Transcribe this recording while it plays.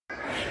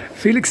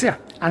Felix here,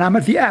 and I'm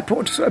at the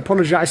airport, so I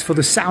apologize for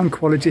the sound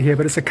quality here,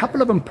 but there's a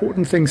couple of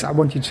important things I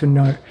want you to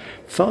know.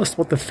 First,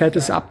 what the Fed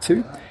is up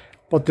to,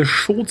 what the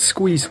short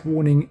squeeze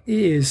warning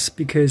is,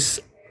 because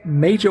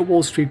major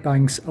Wall Street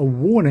banks are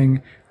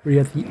warning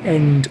we're at the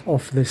end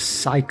of this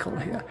cycle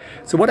here.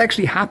 So what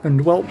actually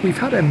happened? Well, we've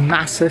had a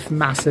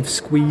massive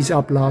squeeze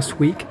up last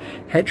week.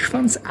 Hedge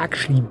funds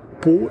actually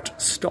bought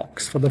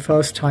stocks for the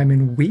first time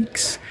in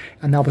weeks,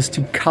 and that was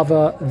to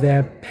cover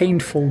their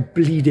painful,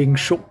 bleeding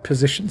short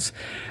positions.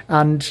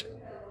 And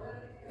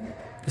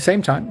at the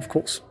same time, of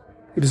course,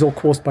 it was all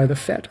caused by the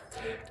Fed.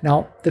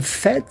 Now, the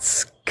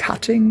Fed's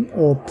cutting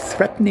or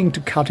threatening to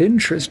cut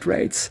interest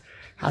rates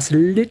has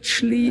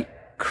literally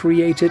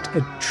created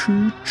a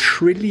 $2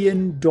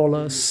 trillion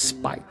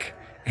spike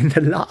in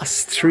the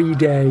last 3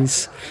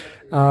 days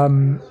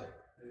of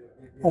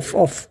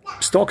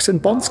stocks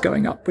and bonds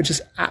going up, which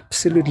is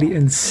absolutely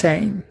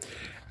insane.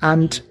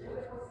 And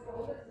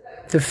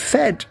the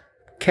Fed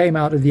came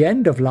out at the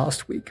end of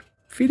last week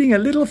feeling a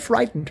little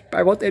frightened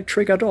by what they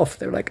triggered off.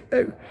 They were like,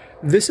 oh,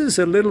 this is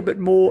a little bit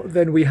more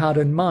than we had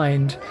in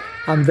mind.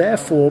 And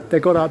therefore, they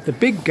got out the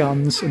big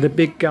guns, and the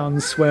big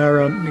guns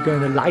were, we're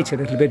going to light a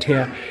little bit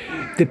here.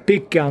 The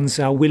big guns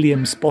are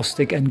Williams,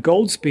 Bostic, and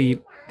Goldsby.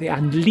 They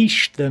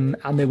unleashed them,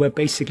 and they were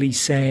basically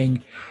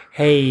saying,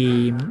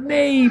 hey,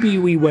 maybe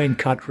we won't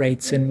cut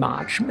rates in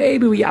March.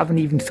 Maybe we haven't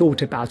even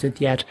thought about it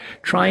yet.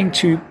 Trying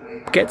to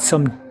get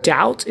some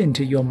doubt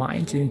into your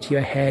mind, into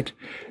your head,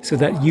 so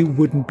that you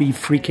wouldn't be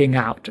freaking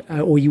out,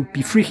 or you'd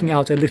be freaking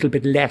out a little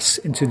bit less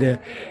into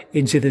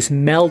this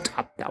melt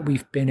up that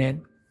we've been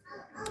in.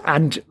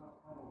 And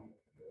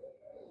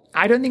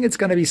I don't think it's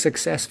going to be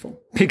successful,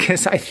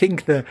 because I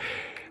think the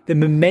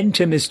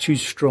momentum is too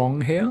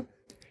strong here.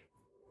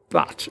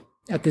 But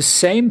at the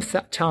same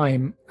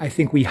time, I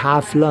think we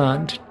have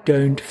learned,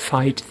 don't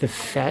fight the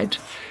Fed.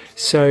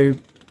 So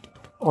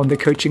on the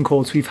coaching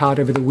calls we've had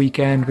over the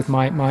weekend with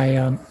my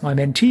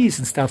mentees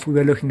and stuff, we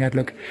were looking at,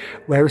 look,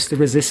 where is the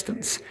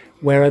resistance?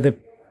 Where are the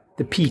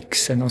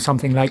peaks? And on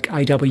something like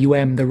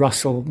IWM, the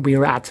Russell,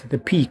 we're at the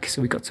peak.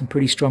 So we got some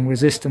pretty strong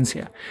resistance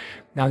here.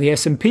 Now the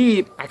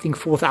S&P, I think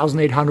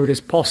 4,800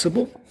 is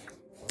possible,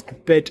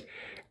 but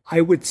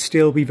I would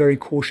still be very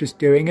cautious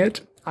doing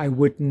it. I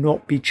would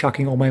not be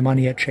chucking all my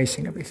money at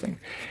chasing everything.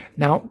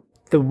 Now,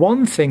 the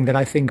one thing that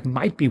I think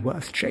might be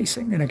worth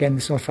chasing, and again,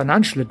 this is not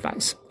financial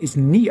advice, is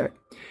NIO.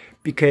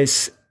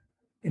 Because,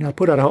 I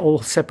put out a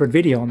whole separate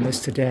video on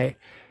this today.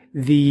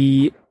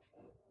 The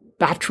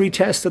battery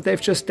test that they've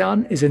just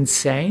done is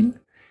insane.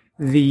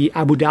 The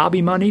Abu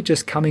Dhabi money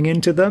just coming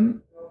into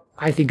them,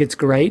 I think it's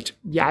great.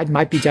 Yeah, it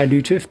might be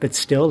dilutive, but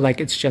still,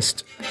 it's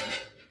just,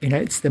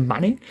 it's the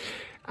money.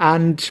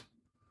 And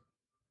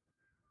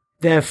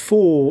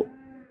therefore,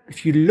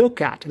 if you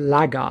look at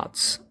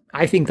laggards,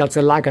 I think that's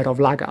a laggard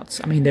of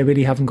laggards. I mean, they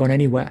really haven't gone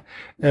anywhere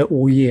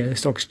all year. The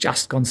stock's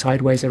just gone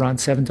sideways around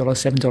 $7,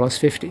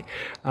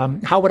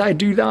 $7.50. How would I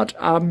do that?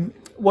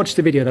 Watch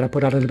the video that I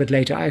put out a little bit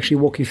later. I actually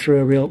walk you through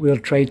a real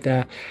trade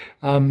there.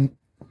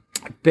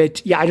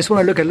 But yeah, I just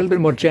want to look a little bit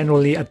more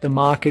generally at the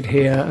market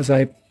here, as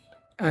I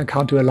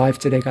can't do a live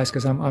today, guys,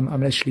 because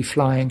I'm literally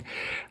flying.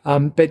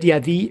 But yeah,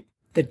 the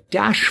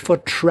dash for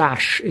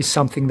trash is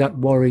something that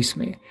worries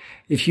me.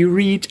 If you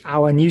read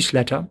our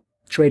newsletter,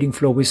 Trading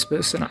Floor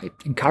Whispers, and I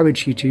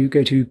encourage you to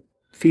go to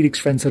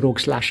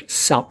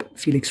felixfriends.org/sub,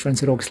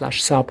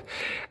 felixfriends.org/sub,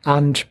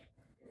 and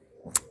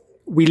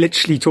we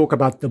literally talk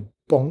about the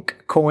bonk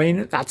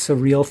coin. That's a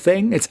real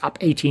thing. It's up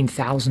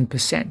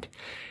 18,000%.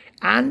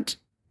 And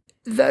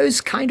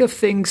those kind of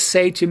things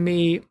say to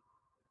me,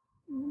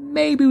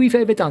 maybe we've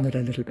overdone it a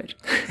little bit.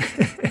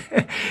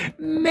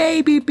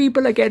 Maybe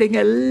people are getting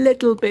a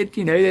little bit,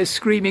 they're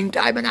screaming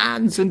diamond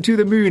hands and to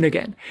the moon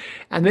again.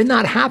 And when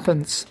that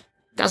happens,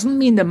 doesn't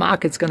mean the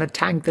market's going to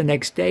tank the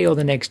next day or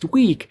the next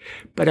week,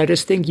 but I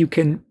just think you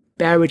can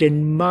bear it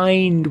in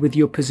mind with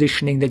your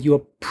positioning that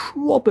you're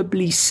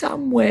probably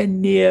somewhere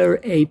near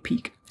a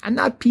peak. And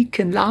that peak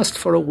can last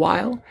for a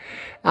while.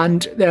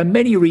 And there are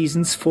many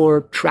reasons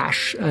for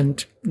trash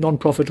and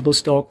non-profitable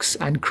stocks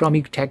and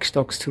crummy tech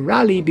stocks to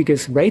rally,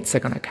 because rates are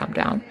going to come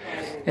down.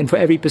 And for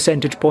every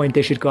percentage point,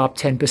 they should go up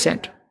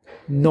 10%,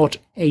 not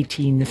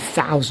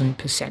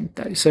 18,000%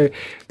 though. So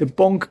the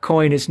bonk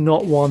coin is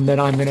not one that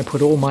I'm going to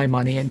put all my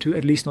money into,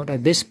 at least not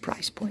at this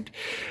price point.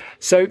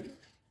 So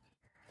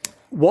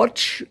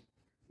watch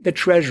the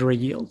treasury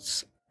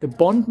yields. The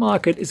bond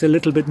market is a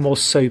little bit more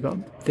sober.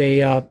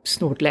 They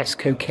snort less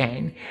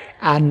cocaine,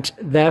 and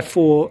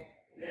therefore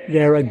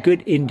they're a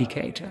good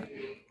indicator.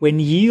 When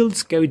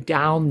yields go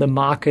down,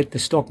 the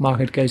stock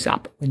market goes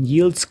up. When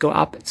yields go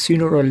up,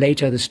 sooner or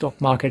later, the stock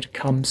market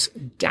comes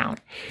down.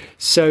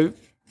 So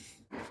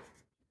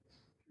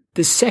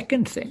the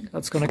second thing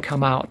that's going to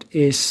come out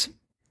is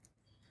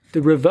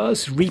the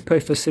reverse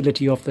repo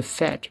facility of the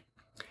Fed.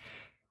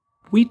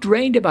 We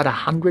drained about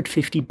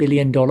 $150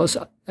 billion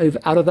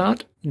out of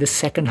that in the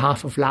second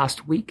half of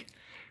last week,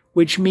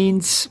 which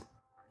means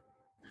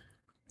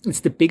it's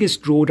the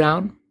biggest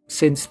drawdown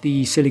since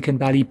the Silicon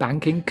Valley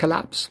banking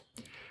collapse.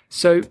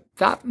 So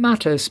that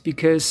matters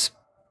because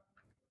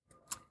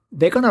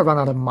they're going to run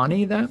out of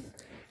money there.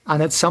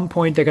 And at some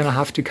point, they're going to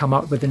have to come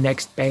up with the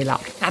next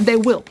bailout. And they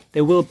will.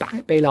 They will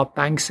bail out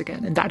banks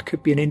again. And that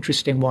could be an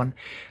interesting one.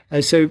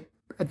 So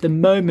at the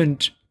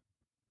moment,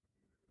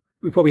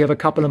 we probably have a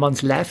couple of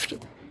months left.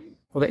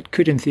 Well, it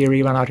could, in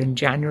theory, run out in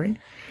January.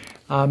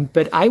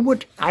 But I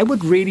would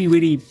really,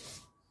 really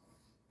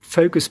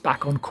focus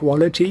back on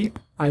quality.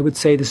 I would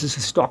say this is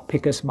a stock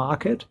picker's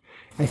market.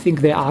 I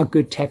think there are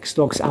good tech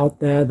stocks out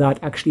there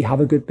that actually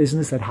have a good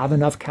business, that have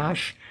enough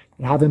cash,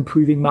 that have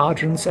improving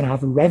margins and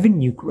have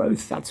revenue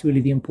growth. That's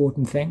really the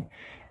important thing,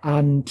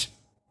 and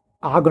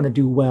are going to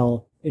do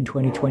well in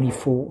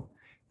 2024.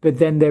 But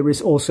then there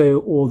is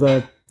also all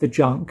the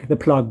junk, the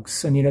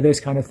plugs, and those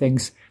kind of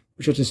things,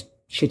 which are just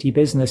shitty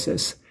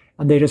businesses.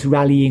 And they're just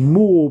rallying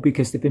more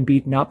because they've been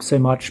beaten up so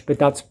much. But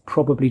that's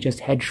probably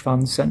just hedge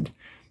funds and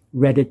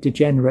Reddit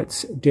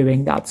degenerates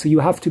doing that. So you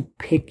have to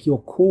pick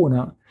your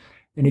corner.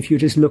 And if you're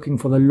just looking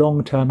for the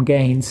long-term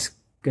gains,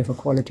 go for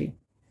quality.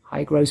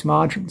 High gross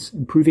margins,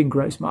 improving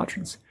gross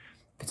margins.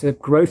 If it's a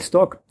growth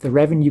stock, the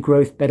revenue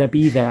growth better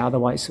be there.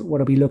 Otherwise,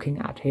 what are we looking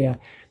at here?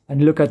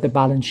 And look at the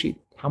balance sheet.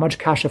 How much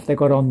cash have they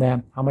got on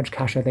there? How much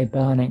cash are they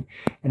burning?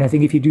 And I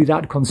think if you do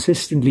that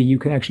consistently, you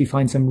can actually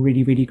find some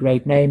really, really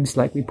great names.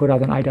 Like we put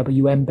out an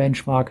IWM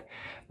benchmark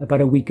about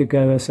a week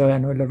ago or so. I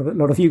know a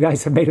lot of you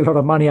guys have made a lot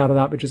of money out of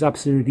that, which is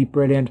absolutely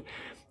brilliant.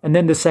 And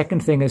then the second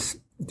thing is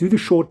do the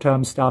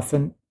short-term stuff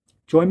and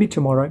join me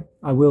tomorrow.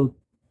 I will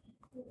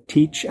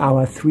teach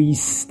our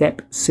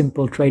 3-step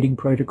simple trading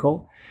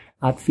protocol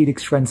at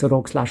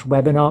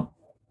felixschrenzer.org/webinar.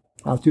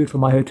 I'll do it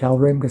from my hotel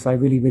room because I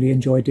really, really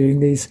enjoy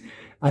doing these.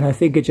 And I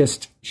think it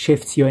just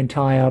shifts your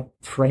entire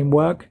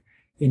framework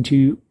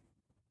into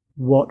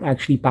what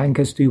actually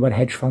bankers do, what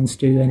hedge funds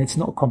do. And it's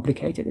not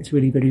complicated. It's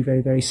really, really,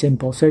 very, very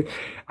simple. So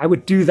I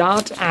would do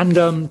that. And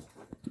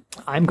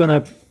I'm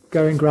going to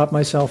go and grab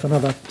myself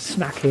another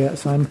snack here.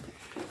 So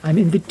I'm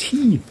in the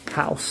tea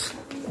house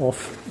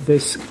of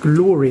this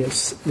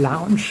glorious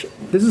lounge.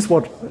 This is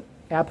what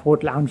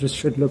airport lounges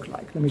should look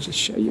like. Let me just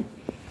show you.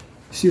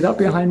 See that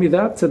behind me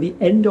there? So the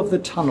end of the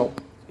tunnel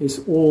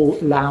is all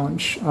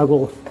lounge. I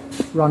will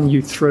run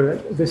you through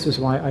it. This is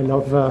why I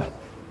love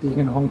being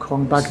in Hong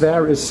Kong. Back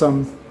there is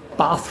some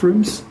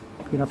bathrooms.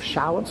 You can have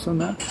showers on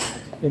there.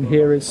 In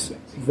here is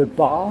the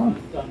bar,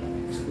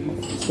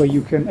 where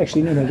you can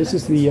actually this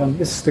is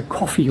the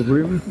coffee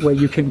room where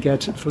you can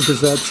get little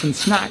desserts and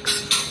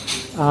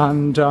snacks.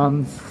 And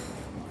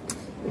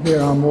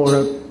here are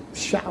more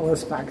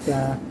showers back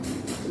there.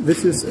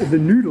 This is the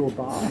noodle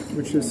bar,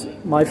 which is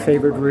my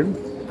favorite room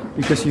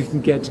because you can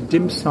get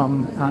dim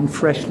sum and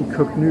freshly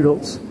cooked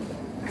noodles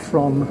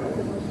from,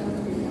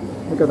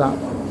 look at that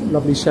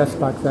lovely chef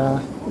back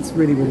there. It's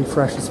really, really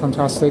fresh. It's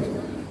fantastic.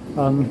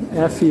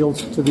 Airfield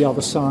to the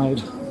other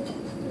side.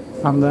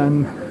 And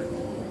then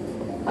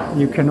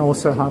you can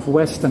also have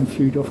Western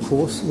food, of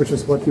course, which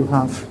is what you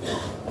have.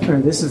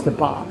 This is the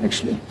bar,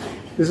 actually.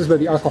 This is where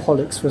the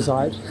alcoholics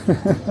reside,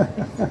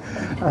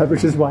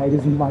 which is why it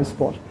isn't my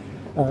spot.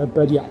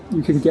 But yeah,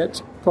 you can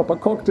get proper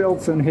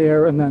cocktails in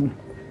here, and then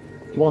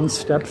one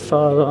step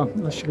further,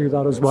 I'll show you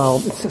that as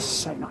well. It's just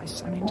so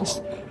nice. I mean,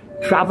 just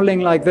traveling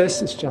like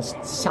this is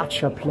just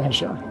such a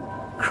pleasure.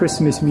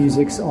 Christmas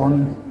music's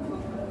on.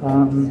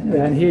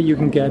 And here you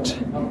can get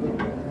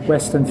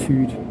Western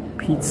food,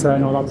 pizza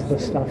and all that sort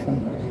of stuff.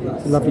 And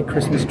it's a lovely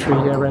Christmas tree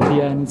here at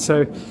the end.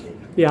 So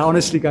yeah,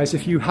 honestly, guys,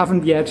 if you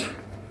haven't yet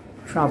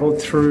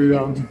traveled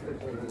through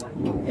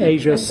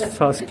Asia's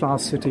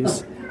first-class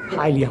cities,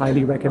 highly,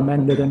 highly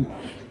recommended. And,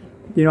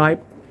 I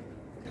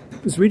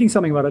was reading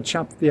something about a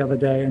chap the other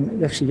day,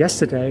 and actually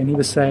yesterday, and he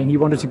was saying he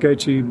wanted to go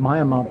to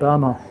Myanmar,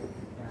 Burma,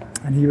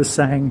 and he was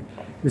saying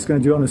he was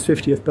going to do it on his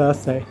 50th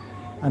birthday,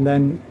 and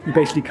then he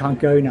basically can't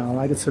go now,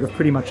 right? It's sort of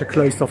pretty much a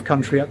closed-off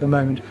country at the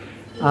moment.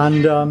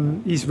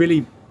 And he's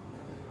really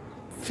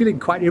feeling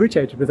quite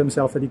irritated with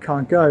himself that he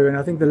can't go. And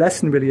I think the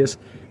lesson really is,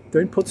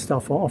 don't put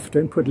stuff off,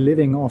 don't put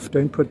living off,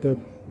 don't put the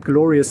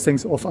glorious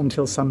things off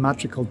until some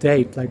magical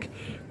date. Like,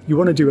 you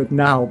want to do it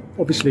now.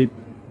 Obviously,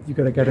 you've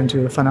got to get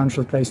into a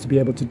financial place to be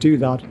able to do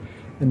that.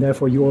 And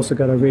therefore, you also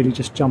got to really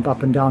just jump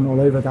up and down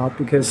all over that,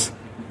 because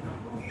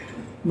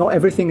not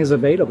everything is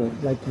available,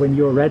 like when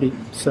you're ready.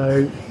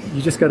 So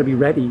you just got to be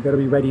ready. You got to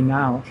be ready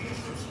now.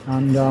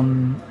 And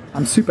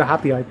I'm super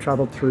happy I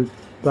traveled through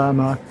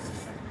Burma,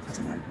 I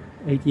don't know,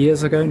 9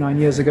 years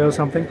ago or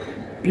something.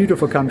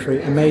 Beautiful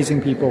country,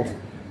 amazing people.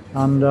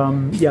 And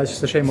yeah, it's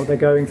just a shame what they're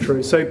going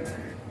through. So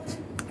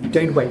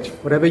don't wait.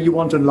 Whatever you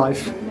want in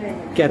life,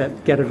 get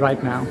it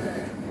right now.